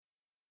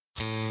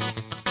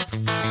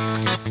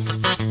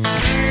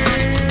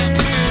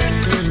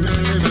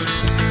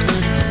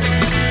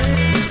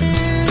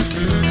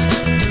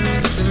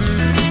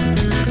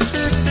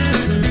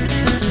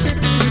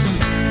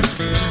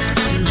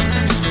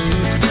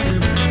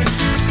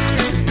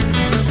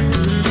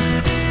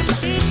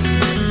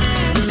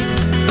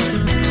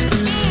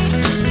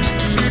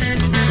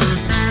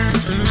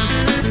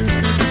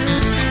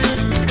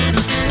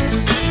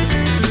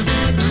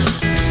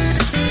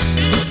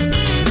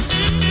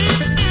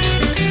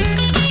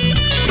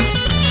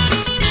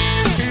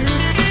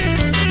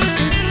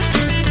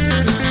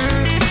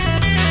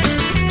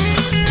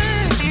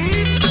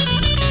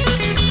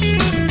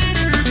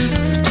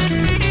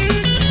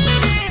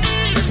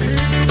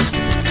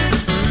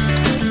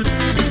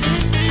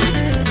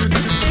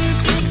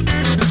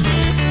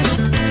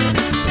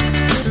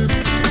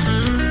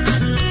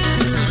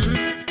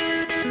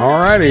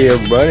righty,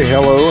 everybody.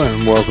 Hello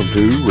and welcome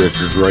to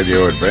Richard's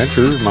Radio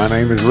Adventures. My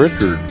name is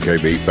Richard,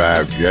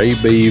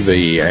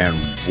 KB5JBV,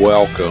 and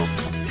welcome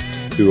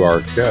to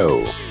our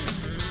show.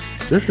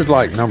 This is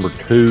like number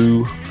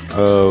 2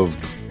 of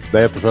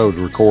the episodes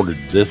recorded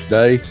this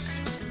day.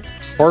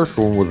 First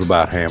one was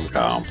about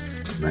Hamcom,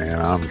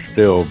 and I'm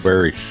still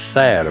very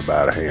sad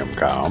about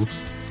Hamcom.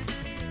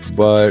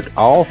 But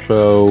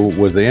also,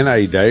 within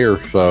a day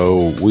or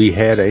so, we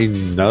had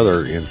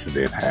another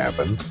incident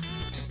happen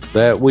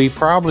that we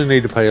probably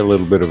need to pay a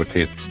little bit of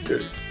attention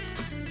to.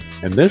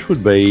 And this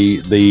would be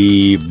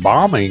the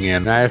bombing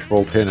in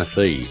Nashville,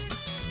 Tennessee.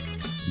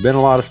 Been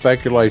a lot of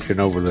speculation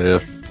over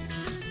this.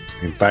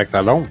 In fact,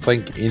 I don't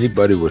think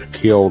anybody was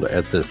killed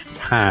at this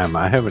time.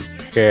 I haven't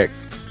checked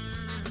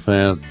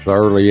since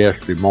early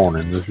yesterday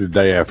morning. This is the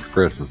day after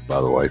Christmas,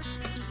 by the way.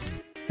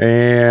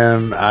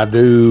 And I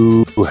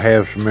do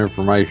have some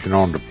information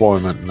on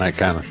deployment and that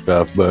kind of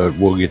stuff, but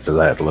we'll get to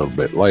that a little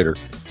bit later.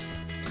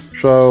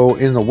 So,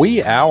 in the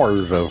wee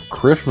hours of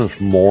Christmas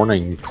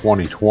morning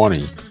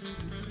 2020,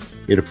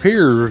 it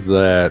appears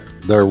that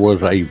there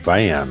was a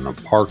van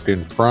parked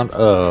in front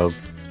of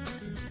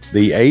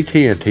the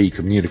AT&T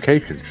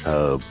Communications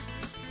Hub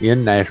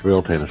in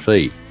Nashville,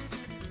 Tennessee.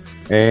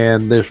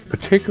 And this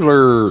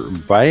particular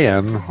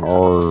van,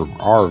 or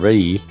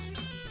RV,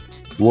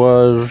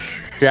 was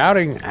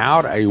shouting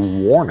out a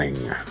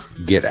warning.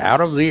 Get out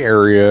of the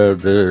area.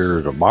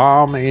 There's a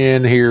bomb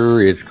in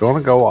here. It's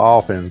going to go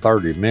off in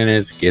 30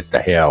 minutes. Get the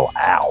hell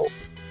out.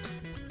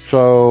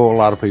 So a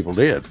lot of people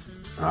did.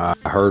 I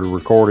heard a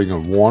recording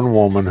of one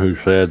woman who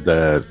said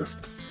that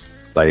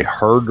they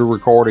heard the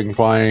recording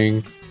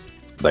playing.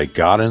 They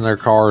got in their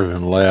cars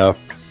and left.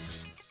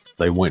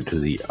 They went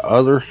to the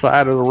other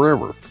side of the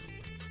river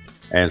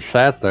and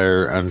sat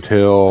there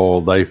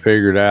until they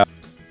figured out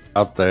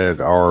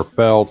that or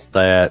felt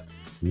that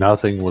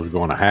nothing was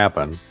going to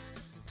happen.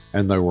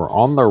 And they were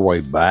on their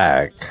way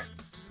back,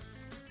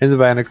 and the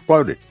van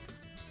exploded.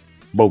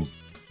 Boom.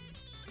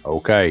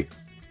 Okay.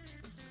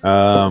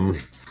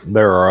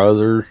 There are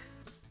others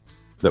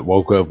that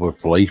woke up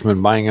with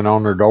policemen banging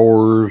on their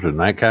doors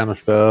and that kind of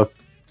stuff.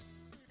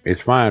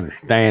 It's my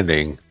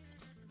understanding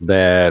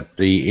that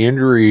the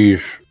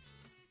injuries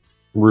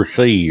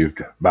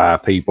received by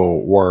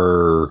people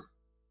were,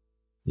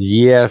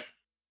 yes,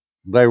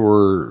 they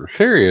were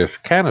serious,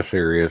 kind of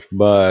serious,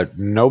 but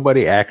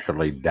nobody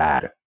actually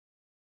died.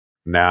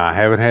 Now, I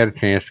haven't had a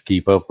chance to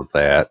keep up with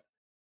that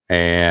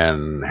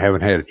and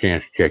haven't had a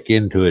chance to check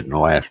into it in the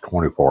last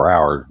 24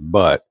 hours,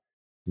 but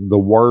the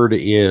word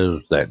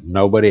is that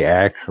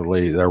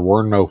there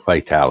were no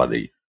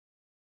fatalities.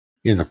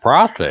 In the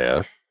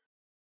process,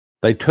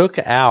 they took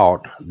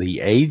out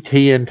the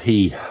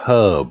AT&T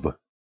hub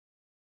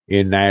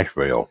in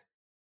Nashville.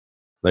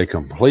 They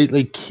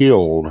completely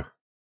killed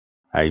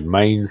a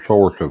main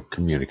source of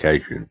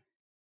communication.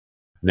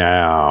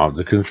 Now,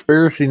 the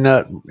conspiracy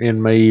nut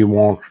in me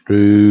wants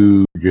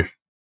to just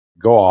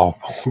go off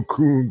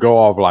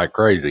like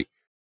crazy,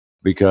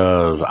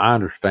 because I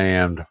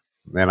understand,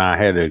 and I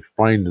had to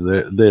explain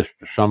this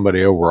to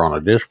somebody over on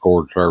a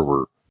Discord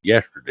server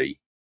yesterday,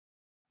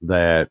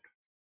 that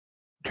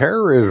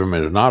terrorism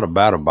is not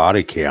about a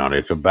body count.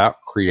 It's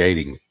about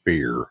creating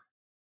fear.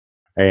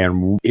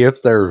 And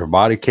if there's a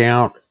body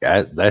count,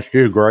 that's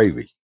just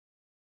gravy.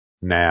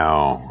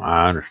 Now,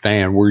 I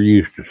understand we're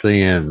used to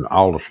seeing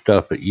all the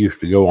stuff that used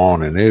to go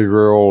on in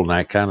Israel and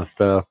that kind of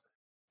stuff.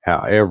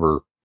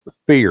 However,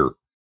 fear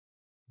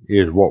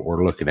is what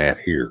we're looking at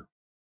here.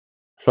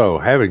 So,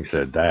 having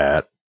said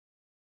that,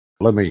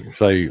 let me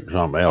say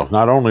something else.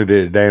 Not only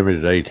did it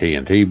damage the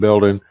AT&T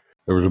building,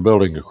 there was a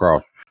building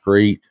across the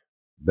street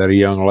that a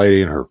young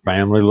lady and her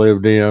family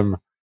lived in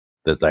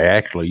that they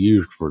actually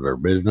used for their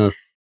business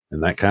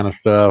and that kind of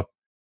stuff.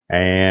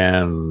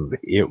 And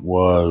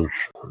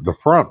the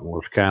front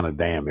was kind of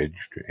damaged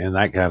and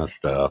that kind of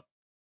stuff.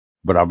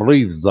 But I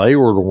believe they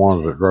were the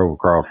ones that drove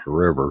across the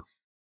river.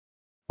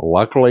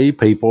 Luckily,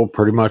 people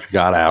pretty much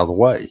got out of the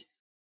way.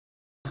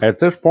 At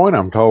this point,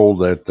 I'm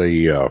told that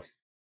the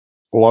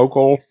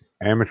local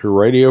amateur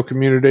radio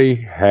community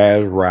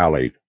has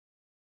rallied.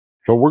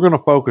 So we're going to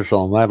focus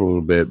on that a little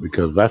bit,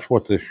 because that's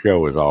what this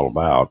show is all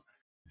about.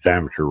 It's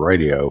amateur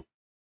radio.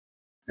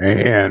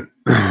 And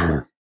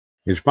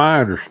it's my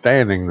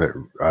understanding that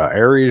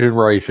areas and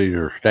races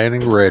are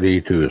standing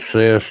ready to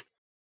assist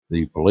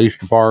the police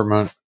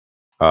department,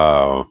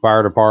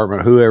 fire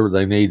department, whoever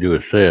they need to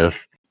assist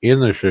in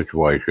this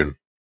situation,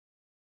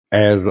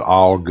 as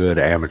all good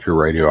amateur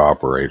radio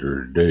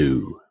operators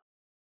do.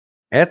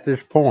 At this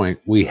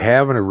point, we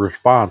have a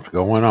response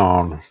going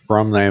on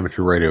from the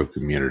amateur radio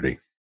community.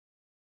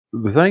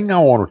 The thing I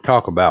want to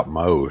talk about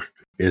most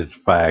is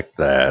the fact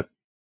that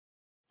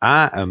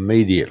I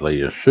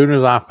immediately, as soon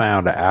as I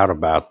found out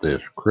about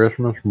this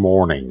Christmas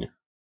morning,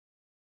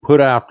 put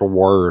out the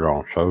word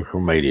on social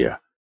media.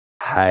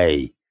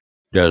 Hey,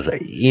 does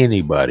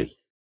anybody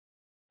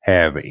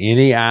have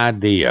any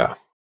idea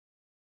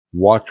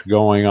what's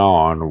going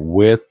on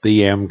with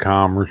the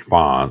MCOM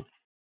response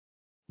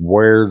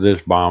where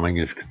this bombing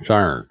is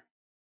concerned?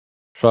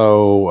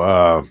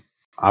 So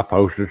I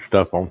posted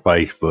stuff on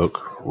Facebook,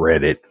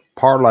 Reddit,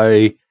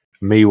 Parlay,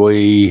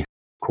 MeWe,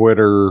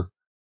 Twitter.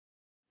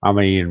 I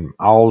mean,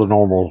 all the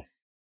normal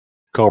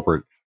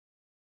culprits.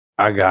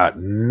 I got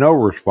no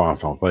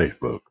response on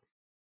Facebook.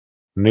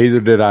 Neither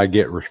did I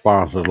get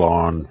responses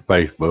on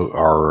Facebook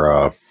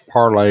or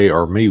Parlay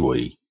or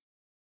MeWe.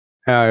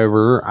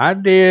 However, I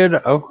did,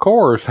 of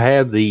course,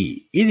 have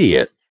the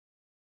idiot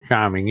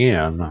chiming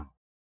in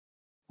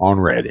on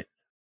Reddit.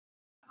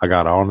 I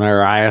got on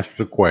there, I asked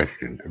a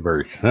question, a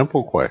very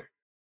simple question.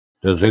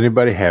 Does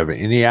anybody have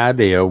any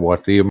idea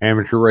what the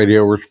amateur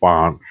radio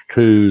response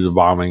to the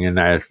bombing in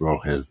Nashville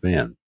has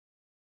been?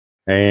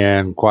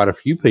 And quite a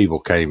few people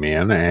came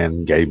in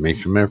and gave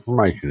me some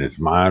information. It's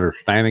my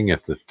understanding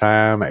at this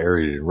time,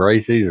 Aries and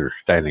Races are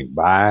standing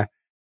by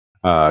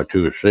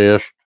to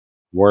assist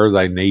where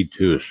they need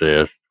to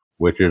assist,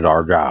 which is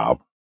our job.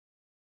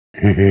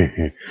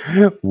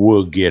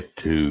 We'll get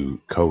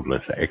to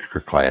codeless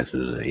extra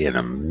classes in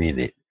a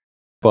minute,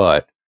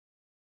 but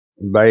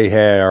they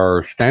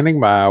are standing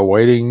by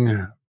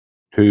waiting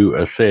to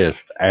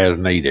assist as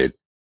needed.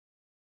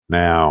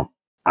 Now,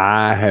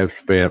 I have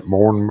spent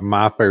more than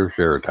my fair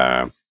share of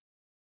time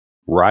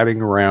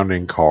riding around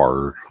in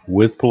cars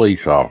with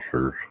police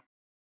officers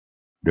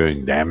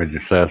doing damage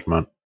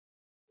assessment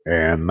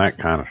and that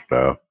kind of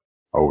stuff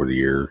over the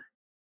years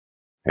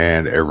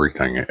and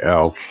everything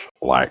else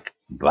like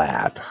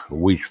that.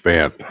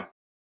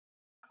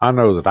 I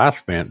know that I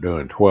spent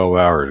doing 12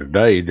 hours a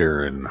day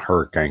during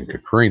Hurricane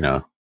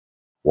Katrina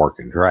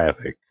working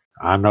traffic.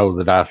 I know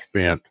that I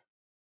spent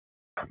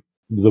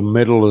the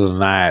middle of the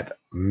night,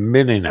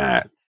 many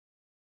nights,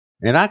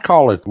 and I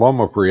call it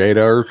Loma Prieta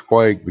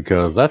earthquake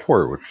because that's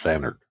where it was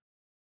centered.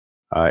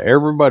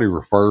 Everybody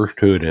refers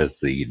to it as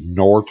the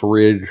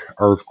Northridge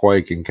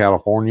earthquake in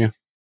California.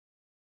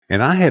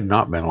 And I had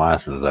not been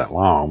licensed that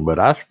long, but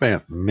I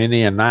spent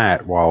many a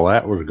night while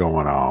that was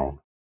going on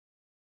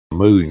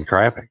moving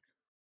traffic.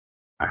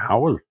 I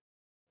was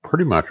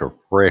pretty much a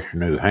fresh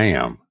new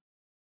ham.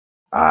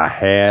 I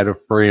had a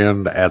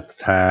friend at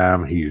the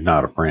time. He's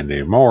not a friend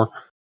anymore.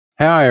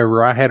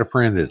 However, I had a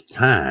friend at the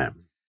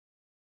time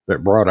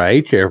that brought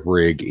a HF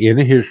rig in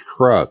his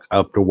truck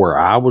up to where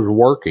I was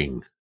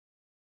working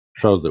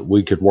so that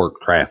we could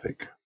work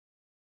traffic.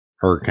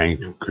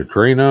 Hurricane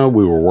Katrina,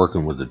 we were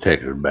working with the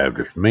Texas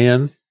Baptist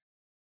Men.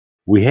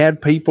 We had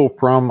people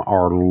from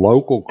our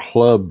local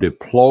club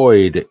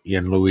deployed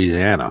in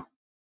Louisiana.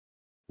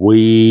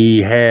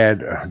 We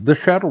had the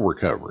shuttle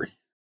recovery.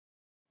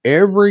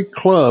 Every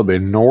club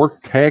in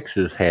North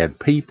Texas had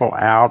people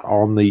out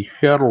on the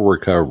shuttle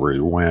recovery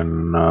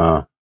when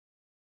the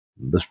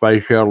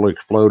space shuttle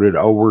exploded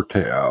over,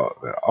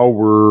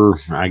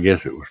 I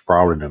guess it was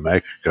probably New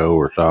Mexico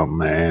or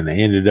something, and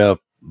ended up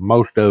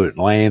most of it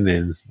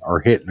landing or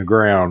hitting the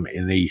ground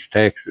in East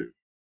Texas.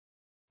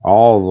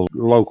 All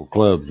the local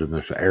clubs in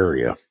this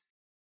area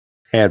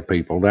had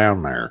people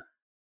down there.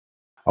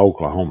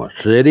 Oklahoma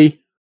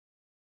City,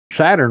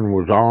 Saturn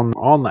was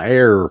on the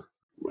air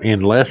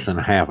in less than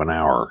half an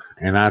hour,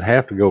 and I'd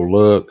have to go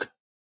look.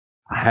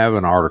 I have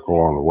an article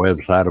on the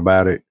website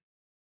about it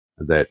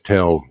that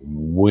tells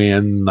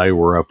when they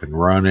were up and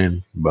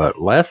running,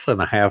 but less than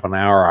a half an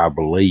hour, I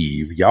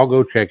believe. Y'all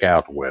go check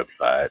out the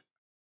website.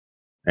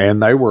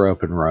 And they were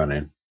up and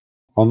running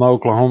on the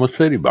Oklahoma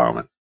City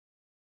bombing.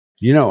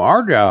 You know,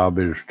 our job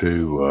is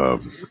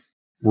to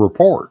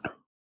report.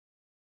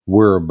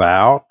 We're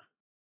about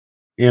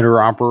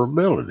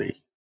interoperability.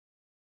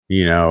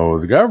 You know,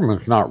 the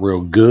government's not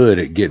real good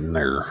at getting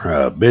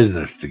their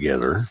business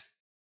together.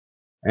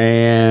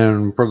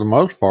 And for the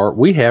most part,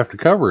 we have to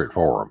cover it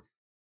for them.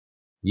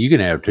 You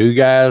can have two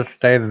guys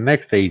standing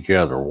next to each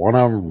other, one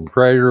of them from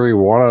Treasury,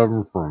 one of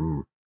them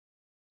from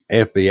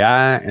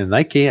FBI, and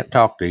they can't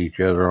talk to each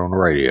other on the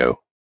radio.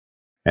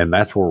 And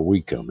that's where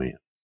we come in.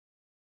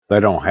 They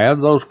don't have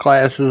those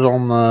classes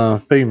on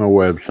the FEMA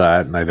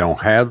website, and they don't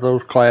have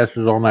those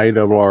classes on the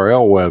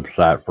ARRL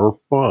website for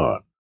fun.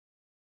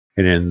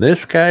 And in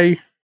this case,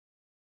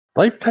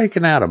 they've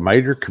taken out a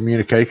major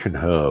communication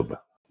hub,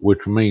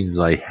 which means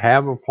they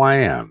have a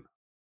plan.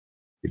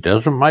 It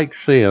doesn't make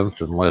sense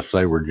unless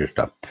they were just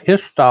a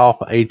pissed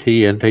off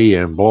AT&T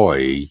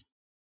employee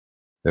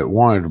that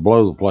wanted to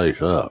blow the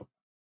place up.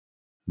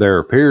 There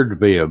appeared to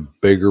be a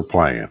bigger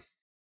plan.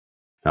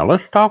 Now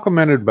let's talk a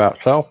minute about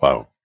cell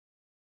phones.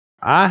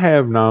 I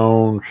have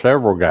known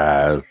several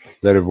guys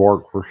that have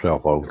worked for cell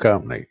phone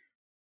companies.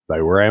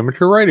 They were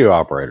amateur radio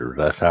operators.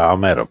 That's how I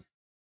met them.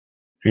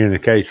 In the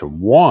case of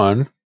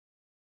one,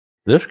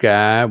 this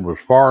guy was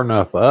far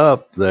enough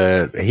up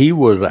that he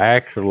was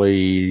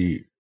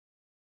actually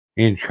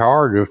in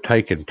charge of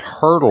taking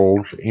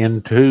turtles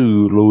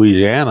into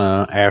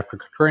Louisiana after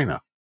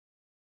Katrina.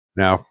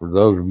 Now, for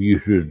those of you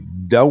who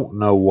don't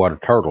know what a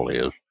turtle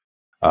is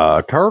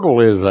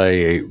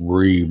a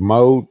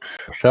remote,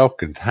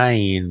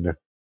 self-contained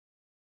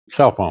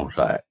cell phone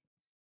site.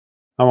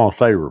 I'm going to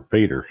say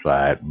repeater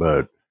site,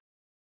 but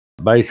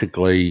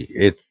basically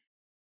it's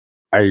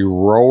a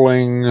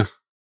rolling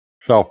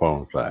cell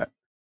phone site.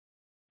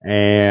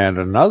 And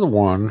another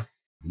one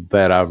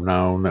that I've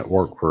known that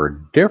work for a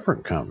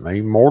different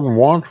company. More than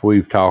once,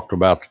 we've talked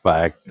about the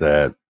fact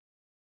that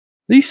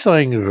these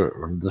things,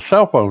 the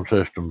cell phone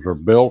systems are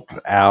built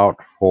out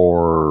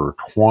for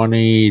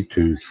 20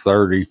 to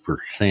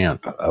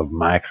 30% of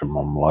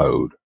maximum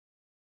load.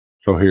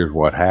 So here's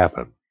what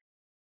happened.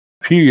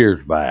 A few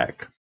years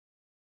back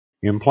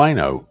in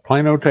Plano,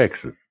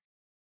 Texas,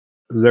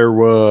 there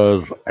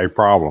was a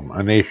problem,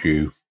 an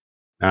issue.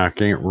 I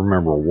can't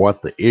remember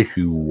what the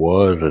issue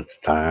was at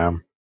the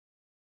time.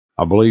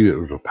 I believe it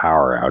was a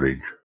power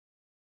outage.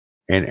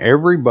 And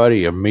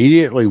everybody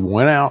immediately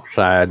went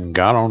outside and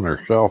got on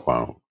their cell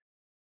phone.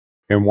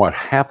 And what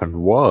happened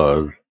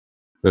was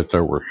that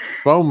there were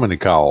so many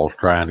calls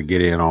trying to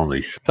get in on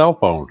these cell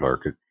phone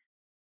circuits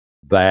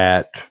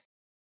that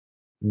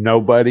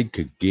nobody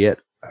could get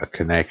a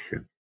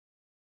connection.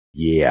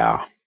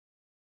 Yeah.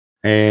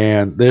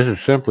 And this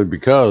is simply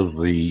because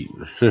the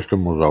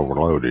system was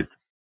overloaded.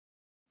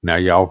 Now,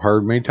 y'all have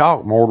heard me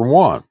talk more than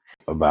once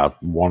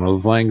about one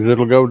of the things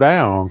that'll go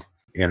down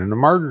in an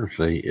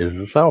emergency is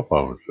the cell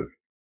phone system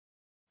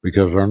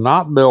because they're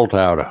not built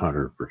out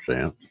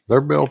 100%.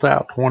 They're built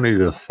out 20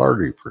 to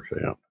 30%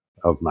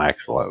 of max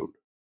load.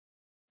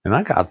 And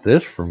I got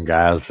this from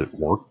guys that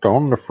worked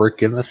on the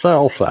freaking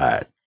cell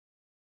side.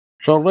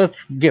 So let's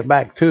get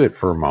back to it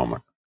for a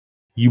moment.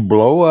 You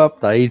blow up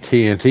the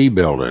AT&T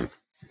building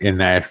in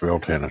Nashville,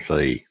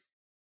 Tennessee.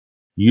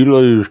 You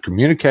lose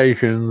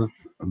communications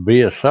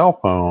via cell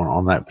phone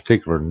on that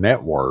particular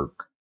network,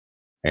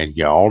 and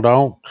y'all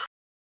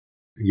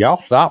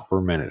stop for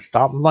a minute.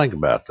 Stop and think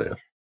about this.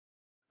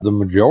 The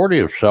majority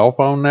of cell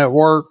phone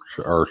networks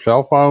or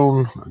cell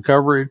phone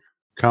coverage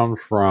comes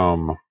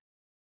from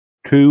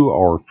 2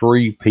 or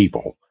 3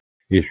 people.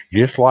 It's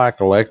just like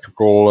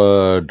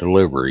electrical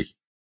delivery,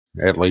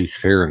 at least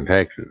here in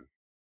Texas.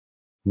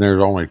 And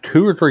there's only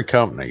 2 or 3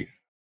 companies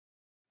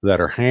that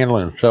are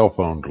handling cell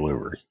phone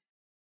delivery.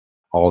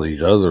 All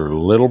these other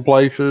little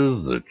places,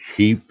 the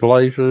cheap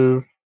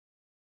places,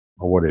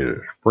 or what is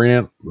it?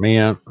 Sprint,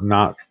 Mint,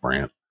 not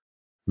Sprint,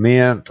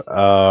 Mint,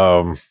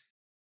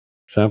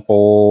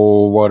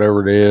 Simple,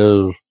 whatever it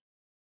is.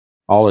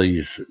 All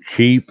these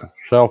cheap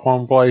cell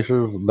phone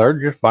places,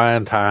 they're just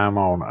buying time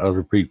on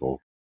other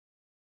people's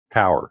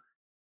towers.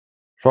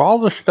 So all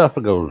this stuff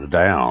goes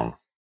down.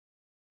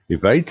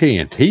 If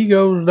AT&T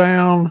goes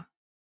down,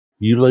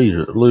 you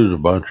lose a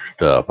bunch of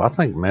stuff. I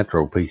think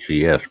Metro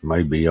PCS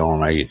may be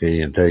on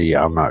AT&T.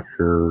 I'm not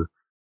sure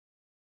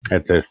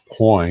at this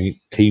point.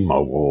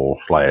 T-Mobile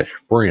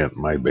 / Sprint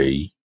may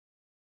be,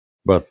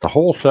 but the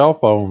whole cell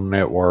phone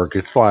network,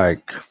 it's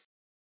like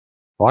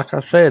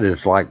I said,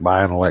 it's like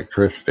buying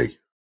electricity.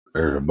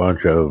 There's a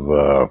bunch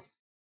of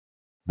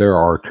there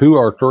are 2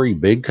 or 3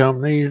 big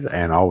companies,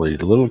 and all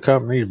these little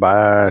companies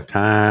buy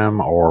time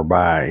or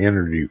buy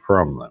energy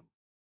from them.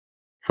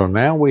 So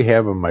now we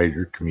have a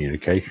major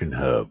communication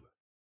hub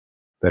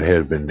that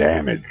has been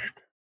damaged.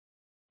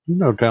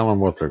 No telling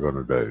what they're going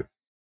to do.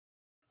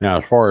 Now,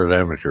 as far as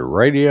amateur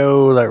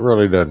radio, that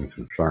really doesn't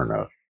concern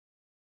us.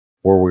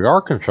 Where we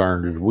are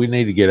concerned is we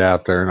need to get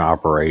out there and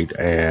operate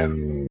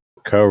and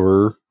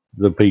cover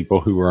the people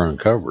who are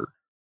uncovered.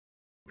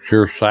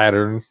 Sure,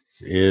 Saturn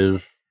is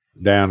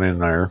down in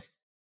there.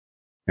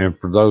 And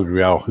for those of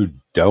y'all who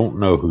don't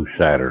know who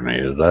Saturn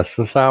is, that's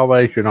the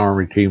Salvation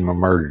Army Team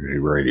Emergency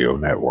Radio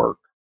Network.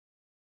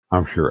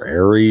 I'm sure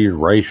Aries,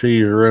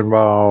 Races are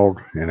involved,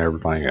 and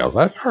everything else.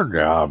 That's our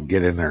job,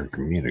 get in there and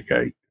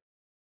communicate.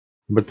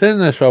 But then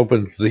this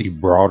opens the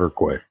broader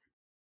question.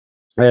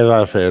 As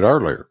I said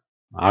earlier,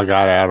 I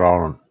got out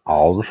on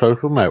all the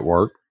social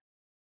networks.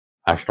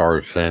 I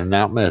started sending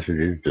out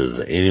messages.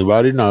 Does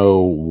anybody know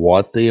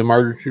what the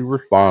emergency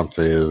response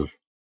is,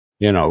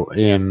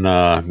 in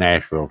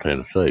Nashville,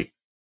 Tennessee?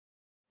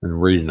 And the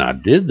reason I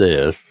did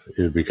this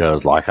is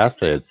because, like I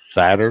said,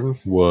 Saturn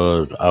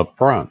was up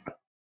front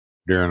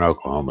during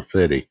Oklahoma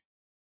City.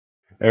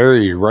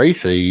 Aries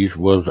Races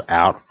was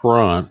out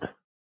front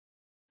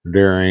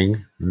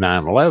during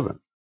 9/11.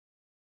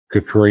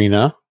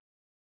 Katrina,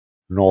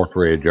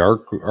 Northridge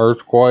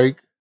earthquake,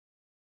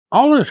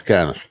 all this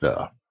kind of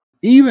stuff.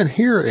 Even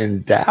here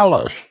in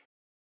Dallas,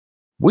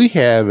 we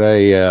have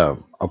a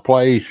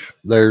place.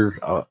 There's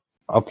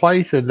a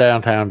place in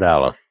downtown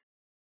Dallas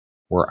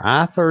where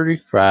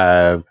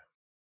I-35,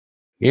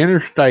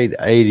 Interstate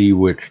 80,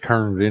 which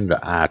turns into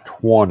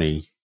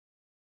I-20,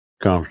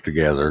 comes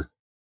together.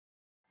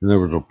 And there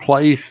was a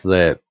place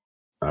that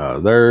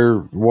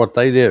what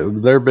they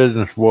did, their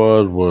business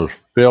was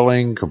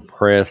filling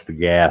compressed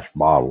gas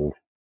bottles,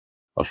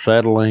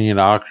 acetylene,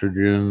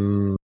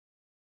 oxygen,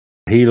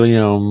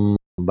 helium,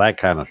 that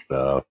kind of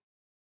stuff.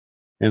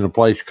 And the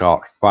place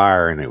caught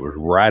fire, and it was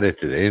right at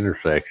the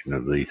intersection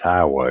of these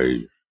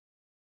highways.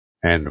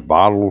 And the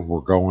bottles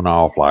were going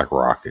off like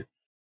rockets,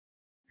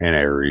 and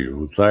Aries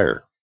was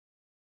there.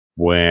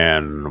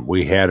 When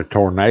we had a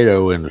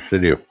tornado in the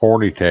city of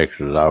Forney,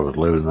 Texas, I was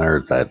living there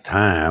at that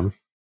time.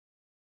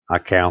 I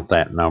count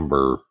that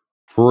number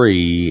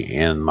 3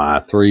 in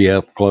my 3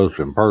 up close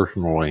and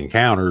personal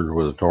encounters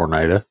with a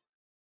tornado.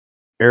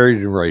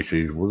 Aries and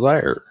Races were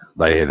there.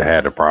 they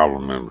had a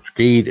problem in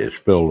Mesquite. It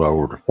spilled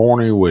over to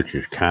Forney, which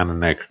is kind of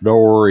next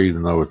door,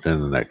 even though it's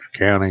in the next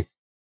county.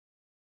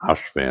 I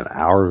spent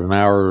hours and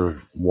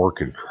hours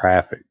working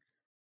traffic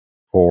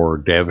for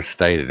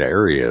devastated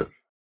areas.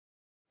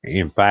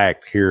 In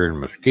fact, here in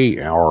Mesquite,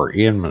 or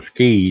in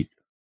Mesquite,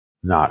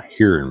 not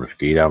here in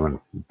Mesquite, I'm in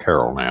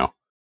Carroll now.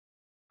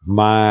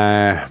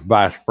 My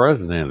vice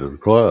president of the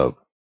club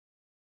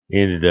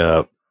ended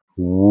up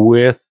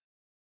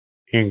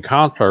in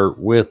concert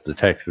with the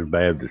Texas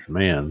Baptist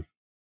men,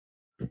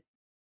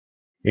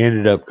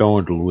 ended up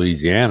going to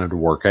Louisiana to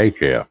work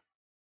HF.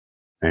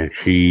 And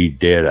she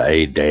did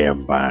a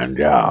damn fine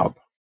job.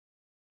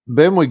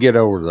 Then we get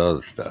over the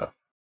other stuff.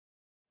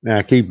 Now,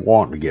 I keep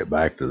wanting to get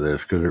back to this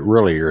because it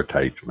really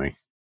irritates me.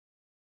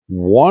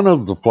 One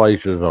of the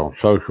places on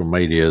social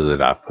media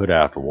that I put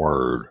out the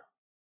word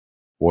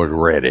was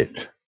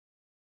Reddit.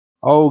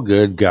 Oh,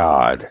 good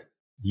God.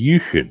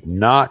 You should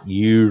not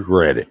use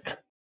Reddit.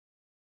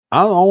 The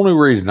only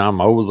reason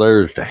I'm over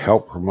there is to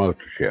help promote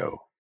the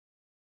show.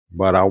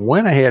 But I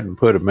went ahead and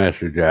put a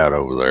message out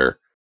over there.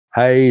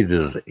 Hey,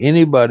 does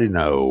anybody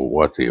know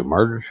what the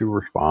emergency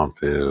response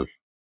is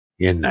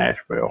in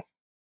Nashville?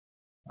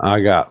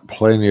 I got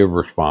plenty of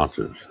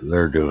responses.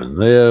 They're doing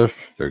this,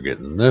 they're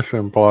getting this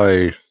in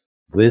place,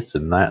 this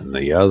and that and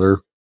the other.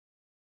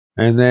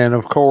 And then,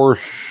 of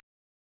course,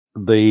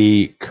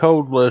 the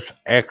codeless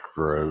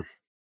extras.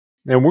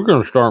 And we're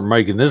going to start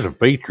making this a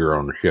feature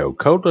on the show.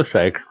 Codeless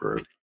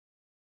extras.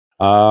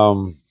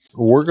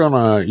 We're going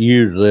to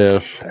use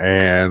this,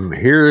 and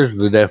here's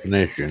the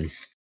definition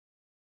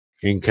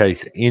in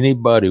case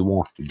anybody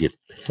wants to get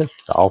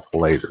pissed off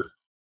later.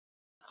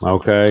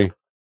 Okay?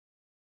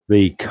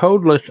 The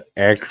codeless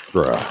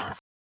extra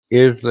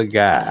is the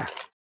guy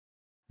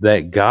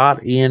that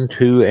got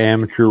into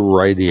amateur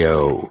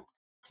radio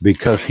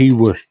because he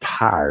was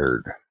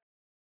tired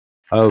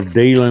of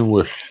dealing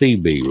with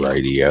CB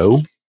radio,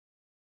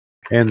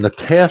 and the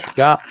test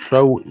got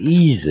so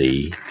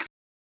easy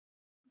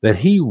that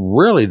he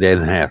really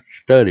didn't have to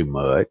study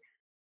much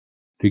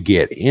to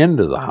get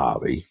into the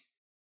hobby,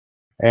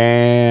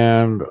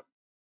 and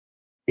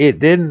it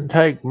didn't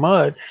take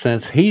much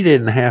since he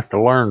didn't have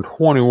to learn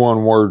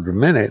 21 words a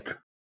minute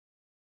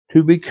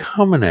to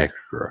become an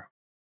extra.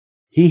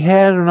 He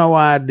has no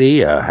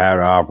idea how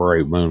to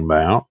operate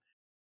Moonbound.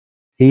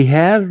 He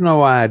has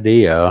no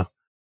idea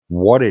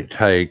what it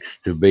takes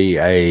to be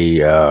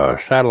a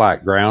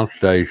satellite ground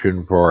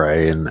station for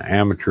an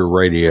amateur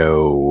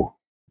radio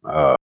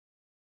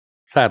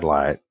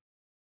satellite.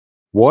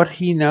 What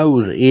he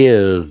knows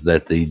is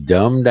that the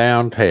dumbed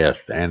down test,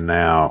 and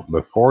now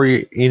before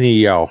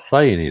any of y'all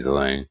say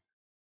anything,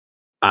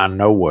 I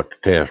know what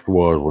the test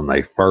was when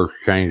they first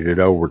changed it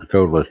over to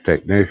codeless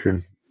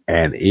technician,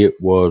 and it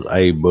was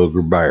a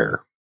booger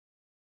bear.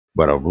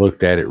 But I've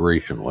looked at it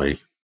recently,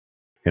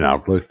 and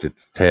I've looked at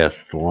the tests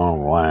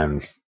along the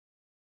line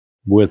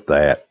with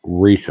that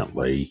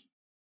recently,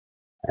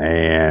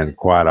 and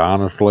quite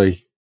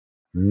honestly,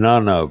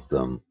 none of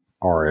them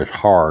are as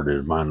hard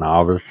as my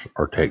novice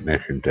or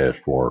technician test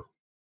work.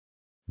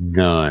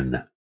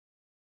 None.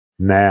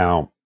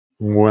 Now,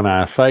 when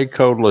I say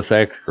codeless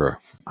extra,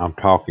 I'm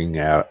talking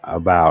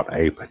about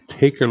a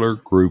particular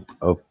group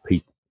of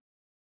people.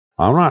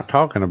 I'm not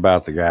talking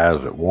about the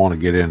guys that want to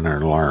get in there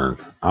and learn.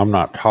 I'm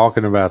not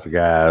talking about the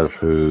guys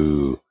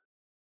who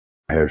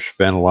have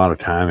spent a lot of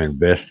time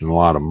investing a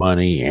lot of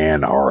money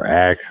and are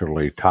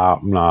actually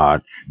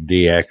top-notch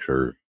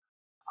DXers.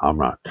 I'm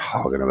not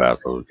talking about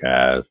those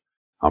guys.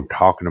 I'm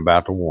talking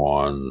about the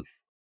ones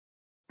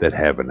that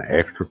have an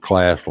extra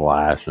class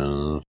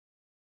license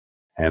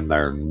and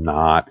they're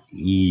not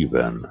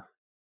even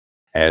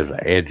as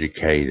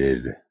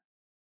educated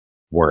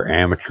where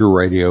amateur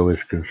radio is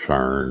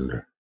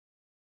concerned.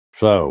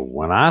 So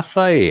when I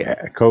say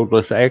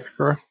codeless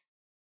extra,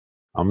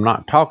 I'm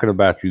not talking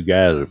about you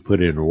guys that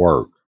put in the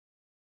work.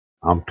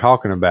 I'm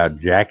talking about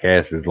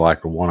jackasses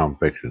like the one I'm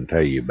fixing to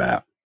tell you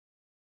about.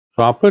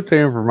 So I put the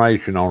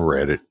information on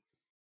Reddit,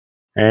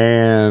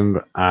 and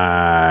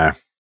I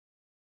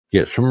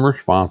get some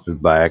responses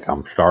back.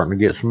 I'm starting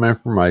to get some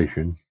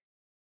information.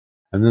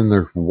 And then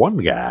there's one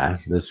guy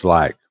that's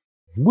like,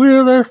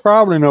 well, there's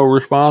probably no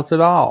response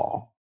at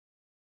all.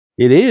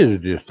 It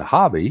is just a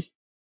hobby.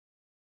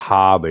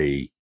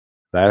 Hobby.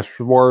 That's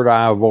the word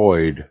I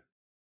avoid.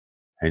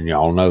 And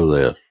y'all know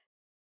this.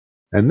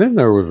 And then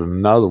there was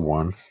another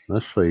one.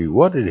 Let's see.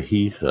 What did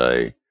he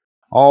say?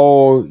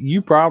 Oh,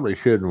 you probably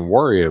shouldn't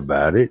worry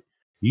about it.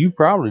 You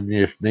probably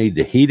just need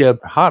to heat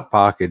up the Hot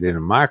Pocket in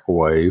a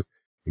microwave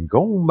and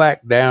go on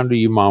back down to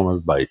your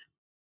mama's basement.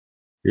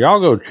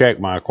 Y'all go check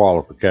my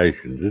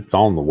qualifications. It's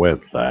on the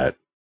website.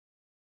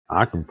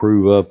 I can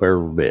prove up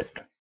every bit.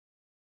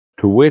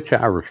 To which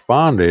I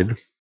responded,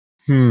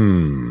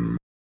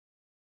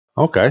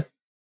 okay.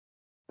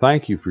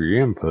 Thank you for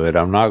your input.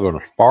 I'm not going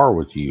to spar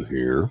with you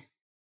here.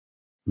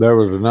 There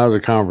was another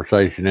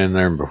conversation in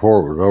there, and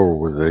before it was over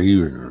with, he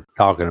was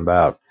talking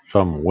about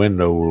some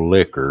window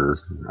licker.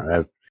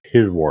 That's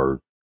his word.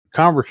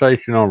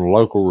 Conversation on a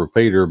local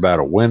repeater about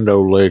a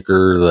window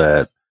licker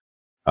that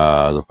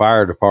The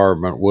fire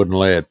department wouldn't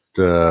let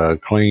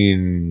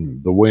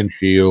clean the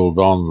windshields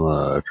on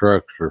the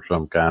trucks or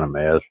some kind of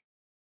mess.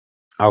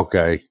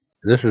 Okay,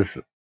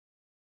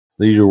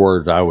 these are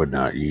words I would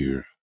not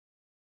use.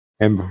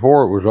 And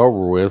before it was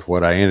over with,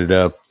 what I ended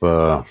up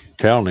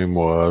telling him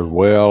was,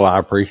 "Well, I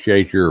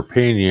appreciate your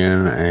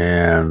opinion,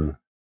 and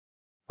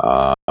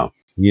uh,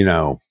 you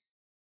know,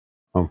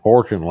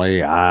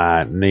 unfortunately,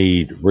 I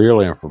need real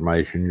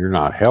information. You're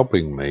not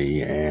helping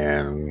me,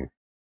 and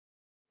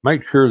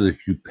make sure that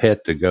you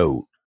pet the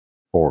goat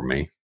for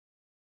me."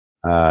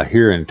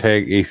 Here in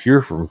Texas, if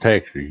you're from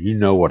Texas, you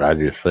know what I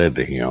just said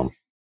to him.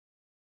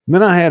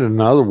 Then I had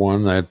another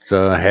one that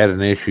had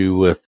an issue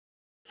with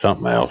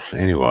something else.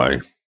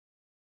 Anyway,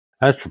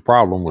 that's the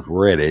problem with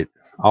Reddit.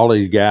 All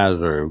these guys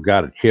have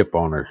got a chip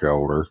on their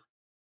shoulder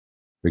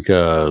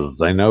because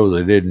they know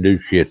they didn't do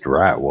shit the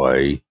right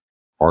way,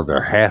 or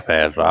they're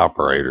half-ass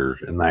operators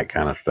and that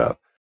kind of stuff.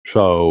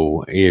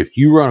 So if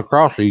you run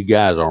across these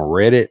guys on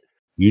Reddit,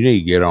 you need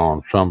to get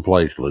on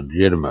someplace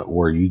legitimate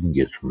where you can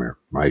get some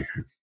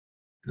information.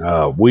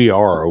 We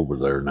are over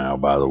there now,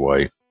 by the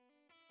way,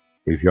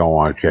 if y'all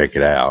want to check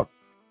it out.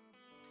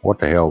 What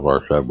the hell's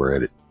our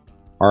subreddit?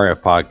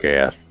 RF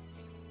Podcast.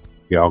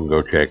 Y'all can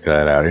go check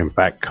that out. In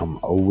fact, come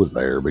over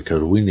there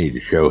because we need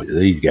to show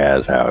these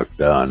guys how it's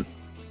done.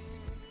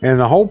 And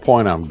the whole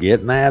point I'm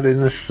getting at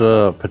in this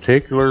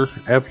particular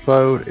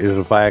episode is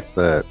the fact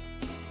that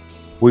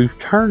we've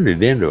turned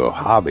it into a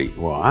hobby.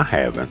 Well, I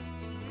haven't.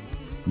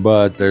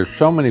 But there's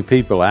so many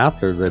people out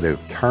there that have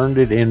turned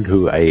it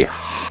into a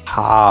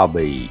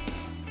hobby.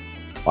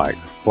 Like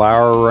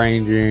flower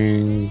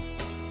arranging,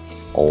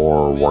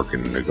 or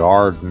working in the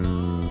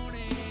garden,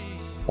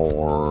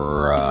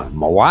 or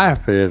my wife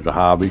has a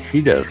hobby.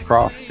 She does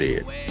cross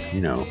stitch,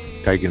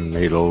 taking a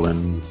needle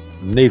and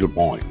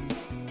needlepoint,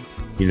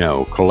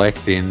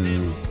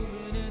 collecting,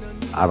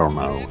 I don't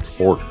know,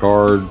 sports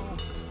cards,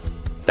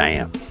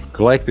 stamps,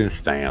 collecting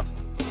stamps.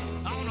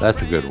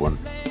 That's a good one.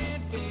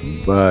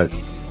 But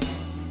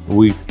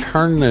we've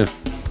turned this,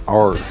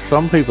 or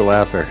some people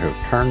out there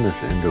have turned this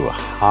into a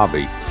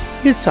hobby.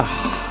 It's a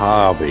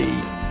hobby.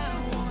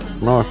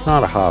 No, it's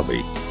not a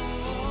hobby.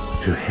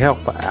 To help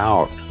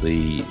out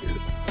the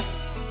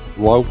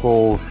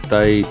local,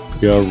 state,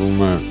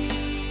 government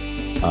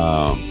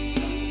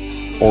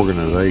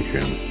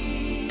organizations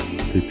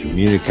to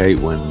communicate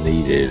when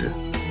needed.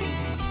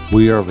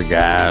 We are the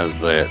guys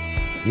that,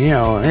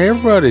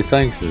 everybody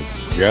thinks it's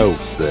a joke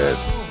that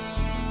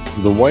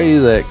the way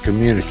that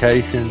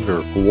communications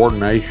or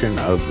coordination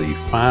of the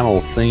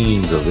final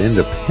scenes of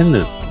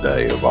Independence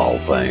Day, of all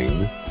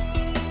things,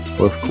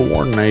 was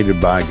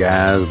coordinated by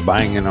guys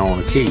banging on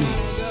a key.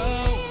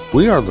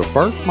 We are the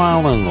first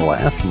mile and the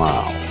last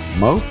mile,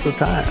 most of the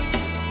time.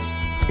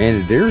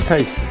 And it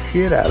irritates the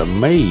shit out of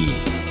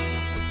me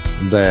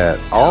that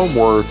our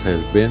worth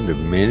has been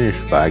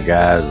diminished by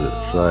guys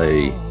that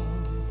say,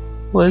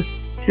 well, it's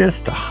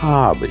just a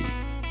hobby.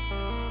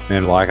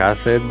 And like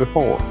I said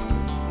before,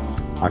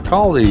 I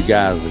call these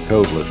guys the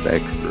codeless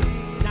extras.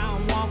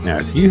 Now,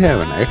 if you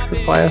have an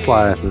extra class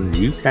license,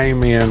 you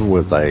came in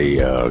with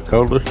a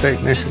codeless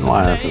technician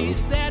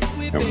license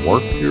and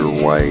worked your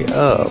way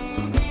up,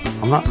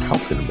 I'm not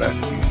talking about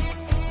you.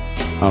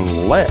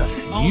 Unless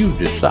you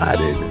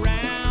decided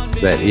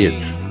that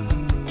it's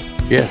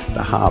just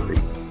a hobby.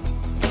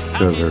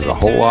 Because there's a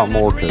whole lot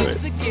more to it.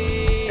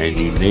 And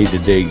you need to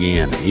dig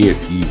in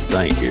if you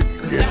think it's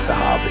just a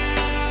hobby.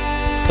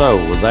 So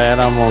with that,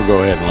 I'm going to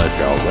go ahead and let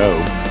y'all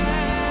go.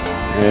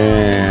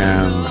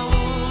 And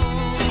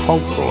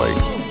hopefully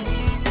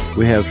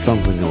we have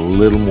something a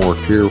little more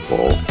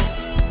cheerful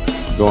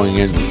going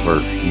into the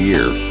first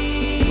year,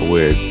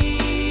 which,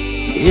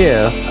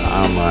 if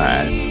I'm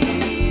right,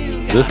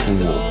 this one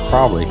will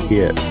probably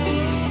hit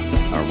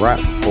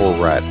right before,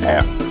 right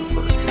after the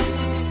first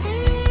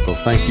year. So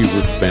thank you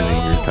for spending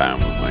your time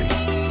with me.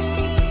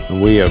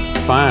 And we have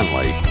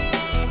finally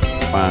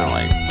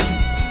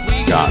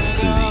gotten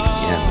to the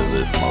end of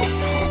this most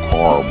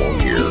horrible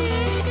year.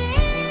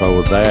 So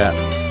with that,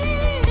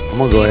 I'm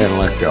going to go ahead and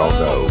let y'all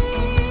go.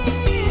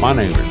 My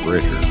name is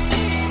Richard,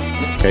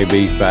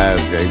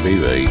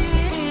 KB5JBV,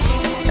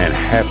 and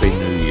Happy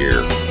New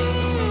Year.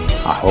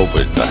 I hope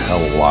it's a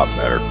hell of a lot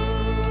better.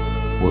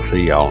 We'll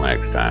see y'all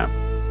next time.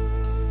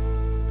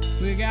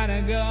 We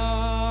gotta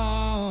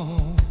go.